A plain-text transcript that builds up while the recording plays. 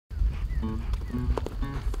I'm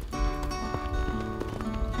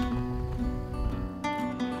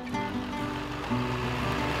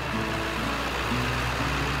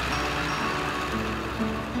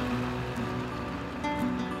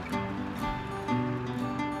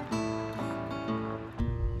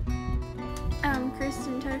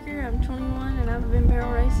Kristen Tucker, I'm 21 and I've been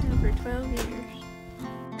barrel racing for 12 years.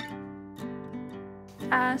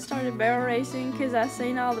 I started barrel racing because I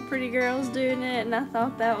seen all the pretty girls doing it and I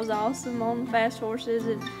thought that was awesome on the fast horses,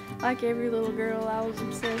 and like every little girl I was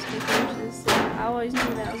obsessed with horses, so I always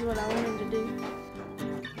knew that was what I wanted to do.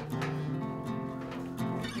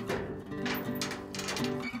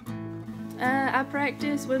 I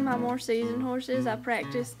practice with my more seasoned horses. I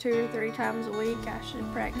practice 2 or 3 times a week. I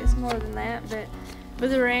should practice more than that, but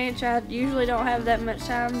with the ranch I usually don't have that much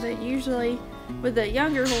time, but usually with a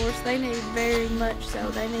younger horse they need very much so.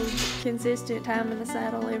 They need consistent time in the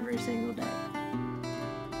saddle every single day.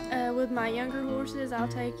 With my younger horses I'll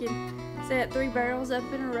take and set 3 barrels up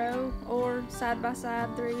in a row or side by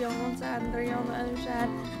side, 3 on one side and 3 on the other side,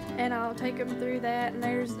 and I'll take them through that, and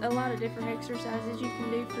there's a lot of different exercises you can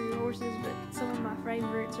do for your horses, but some of my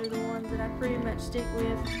favorites are the ones that I pretty much stick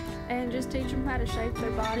with, and just teach them how to shape their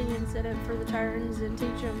body and set up for the turns and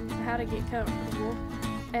teach them how to get comfortable.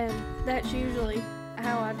 And that's usually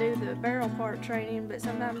how I do the barrel part training, but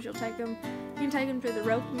sometimes you can take them to the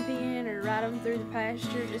roping pen or ride them through the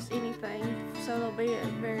pasture, just anything, so they'll be a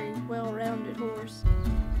very well-rounded horse.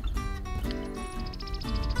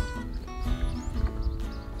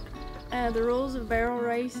 The rules of barrel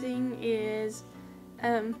racing is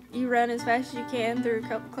you run as fast as you can through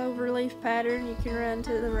a clover leaf pattern. You can run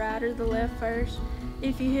to the right or the left first.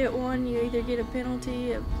 If you hit one, you either get a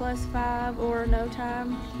penalty of +5 or no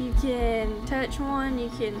time. You can touch one, you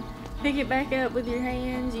can pick it back up with your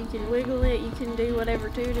hands, you can wiggle it, you can do whatever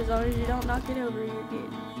to it, as long as you don't knock it over, you're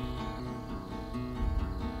good.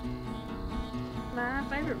 My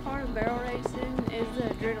favorite part of barrel racing is the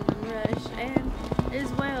adrenaline rush, and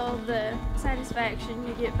as well the satisfaction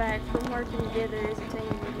you get back from working together as a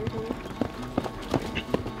team with your horse.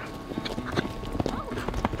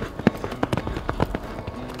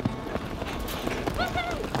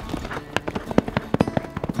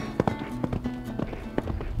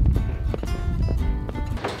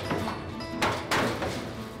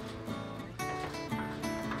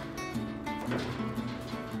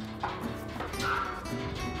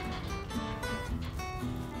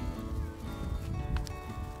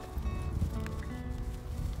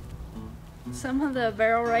 Some of the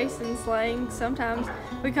barrel racing slang, sometimes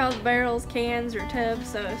we call the barrels cans or tubs,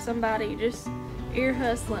 so if somebody just ear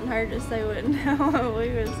hustling heard us, they wouldn't know what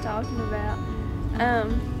we was talking about.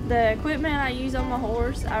 The equipment I use on my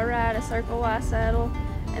horse, I ride a Circle Y saddle,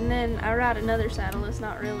 and then I ride another saddle. It's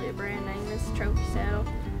not really a brand name, it's a trophy saddle.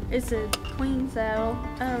 It's a queen saddle.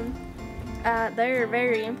 They're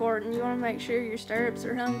very important. You want to make sure your stirrups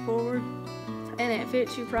are hung forward and it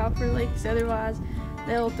fits you properly, because otherwise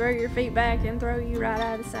they'll throw your feet back and throw you right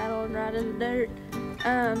out of the saddle and right in the dirt.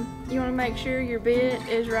 You want to make sure your bit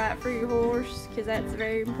is right for your horse, because that's a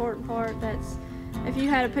very important part. If you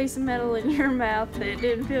had a piece of metal in your mouth that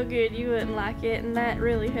didn't feel good, you wouldn't like it, and that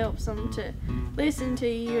really helps them to listen to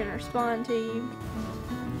you and respond to you.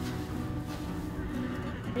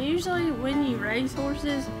 Usually when you race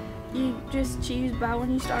horses, you just choose by when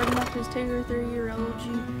you start them up as 2 or 3 year olds.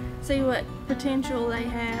 You see what potential they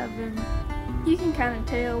have, and you can kind of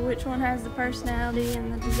tell which one has the personality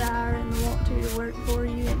and the desire and the want to work for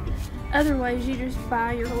you. And other ways, you just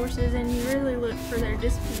buy your horses and you really look for their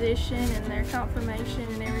disposition and their conformation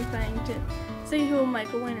and everything to see who will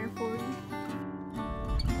make a winner for you.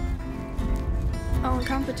 On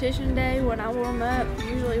competition day, when I warm up,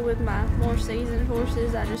 usually with my more seasoned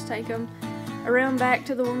horses, I just take them around back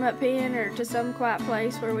to the warm-up pen or to some quiet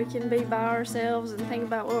place where we can be by ourselves and think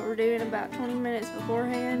about what we're doing about 20 minutes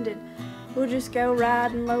beforehand, and we'll just go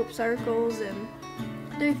ride and lope circles and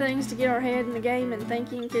do things to get our head in the game and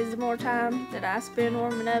thinking, because the more time that I spend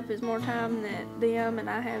warming up is more time that them and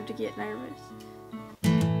I have to get nervous.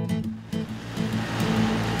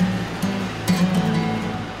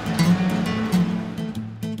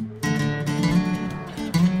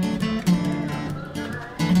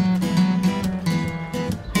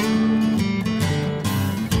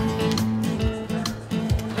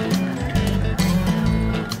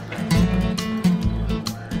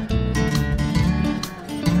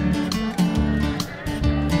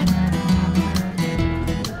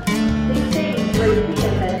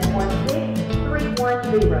 CMS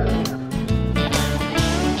 16310.